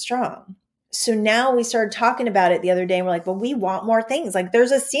isn't as strong. So now we started talking about it the other day and we're like, well, we want more things. Like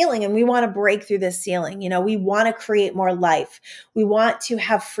there's a ceiling and we want to break through this ceiling. We want to create more life. We want to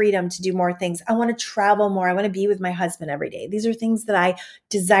have freedom to do more things. I want to travel more. I want to be with my husband every day. These are things that I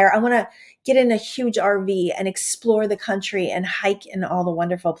desire. I want to get in a huge RV and explore the country and hike in all the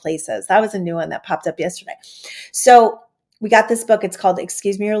wonderful places. That was a new one that popped up yesterday. So we got this book. It's called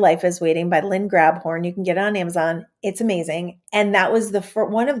Excuse Me, Your Life is Waiting by Lynn Grabhorn. You can get it on Amazon. It's amazing. And that was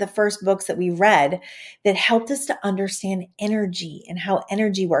one of the first books that we read that helped us to understand energy and how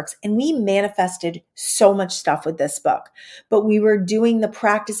energy works. And we manifested so much stuff with this book, but we were doing the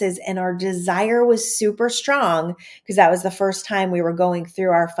practices and our desire was super strong because that was the first time we were going through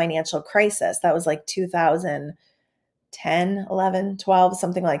our financial crisis. That was like 2010, 11, 12,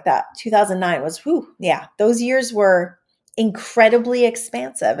 something like that. 2009 was, those years were incredibly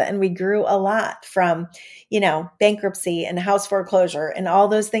expansive. And we grew a lot from, bankruptcy and house foreclosure and all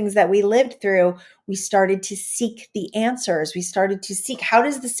those things that we lived through. We started to seek the answers. We started to seek, how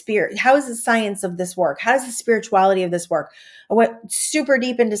is the science of this work? How does the spirituality of this work? I went super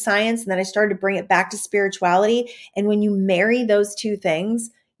deep into science and then I started to bring it back to spirituality. And when you marry those two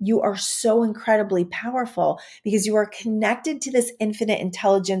things, you are so incredibly powerful because you are connected to this infinite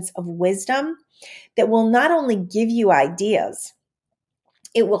intelligence of wisdom that will not only give you ideas,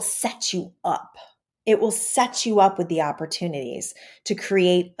 it will set you up. It will set you up with the opportunities to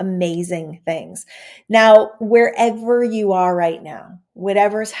create amazing things. Now, wherever you are right now,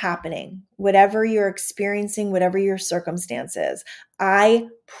 whatever's happening, whatever you're experiencing, whatever your circumstance is, I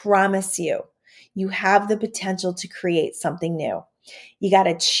promise you, you have the potential to create something new. You got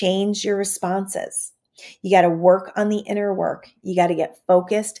to change your responses. You got to work on the inner work. You got to get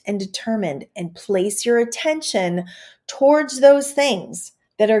focused and determined and place your attention towards those things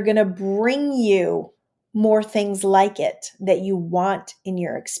that are going to bring you more things like it that you want in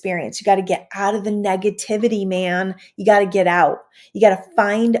your experience. You got to get out of the negativity, man. You got to get out. You got to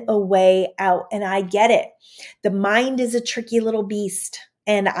find a way out. And I get it. The mind is a tricky little beast.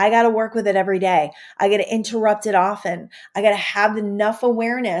 And I got to work with it every day. I got to interrupt it often. I got to have enough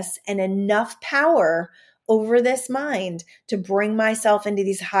awareness and enough power over this mind to bring myself into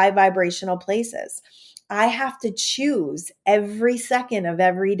these high vibrational places. I have to choose every second of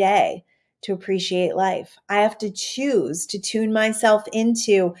every day to appreciate life. I have to choose to tune myself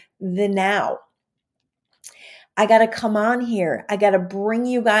into the now. I got to come on here. I got to bring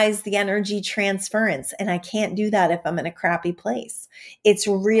you guys the energy transference. And I can't do that if I'm in a crappy place. It's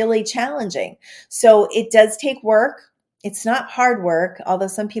really challenging. So it does take work. It's not hard work, although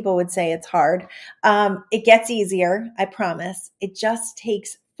some people would say it's hard. It gets easier, I promise. It just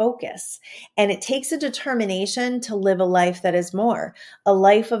takes focus. And it takes a determination to live a life that is more, a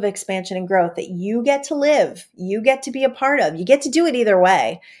life of expansion and growth that you get to live, you get to be a part of. You get to do it either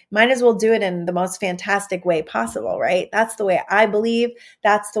way. Might as well do it in the most fantastic way possible, right? That's the way I believe.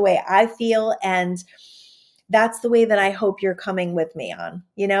 That's the way I feel. And that's the way that I hope you're coming with me on,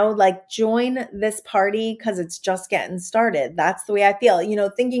 join this party because it's just getting started. That's the way I feel.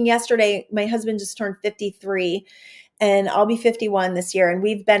 Thinking yesterday, my husband just turned 53 and I'll be 51 this year. And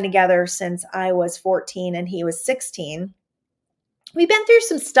we've been together since I was 14 and he was 16. We've been through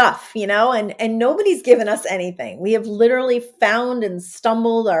some stuff, and nobody's given us anything. We have literally found and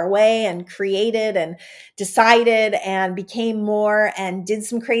stumbled our way and created and decided and became more and did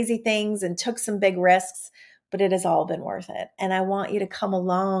some crazy things and took some big risks, but it has all been worth it. And I want you to come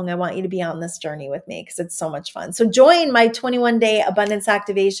along. I want you to be on this journey with me because it's so much fun. So join my 21-day abundance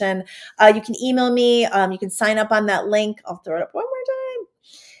activation. You can email me. You can sign up on that link. I'll throw it up one more time.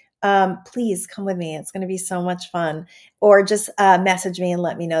 please come with me. It's going to be so much fun. Or just message me and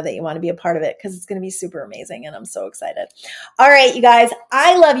let me know that you want to be a part of it, because it's going to be super amazing and I'm so excited. All right, you guys,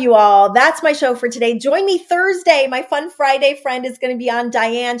 I love you all. That's my show for today. Join me Thursday. My Fun Friday friend is going to be on,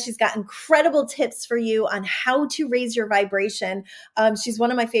 Diane. She's got incredible tips for you on how to raise your vibration. She's one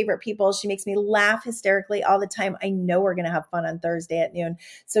of my favorite people. She makes me laugh hysterically all the time. I know we're going to have fun on Thursday at noon.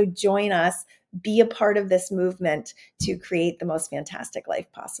 So join us. Be a part of this movement to create the most fantastic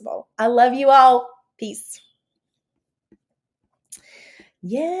life possible. I love you all. Peace.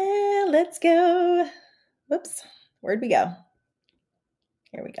 Yeah, let's go. Whoops. Where'd we go?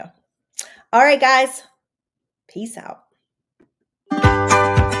 Here we go. All right, guys. Peace out.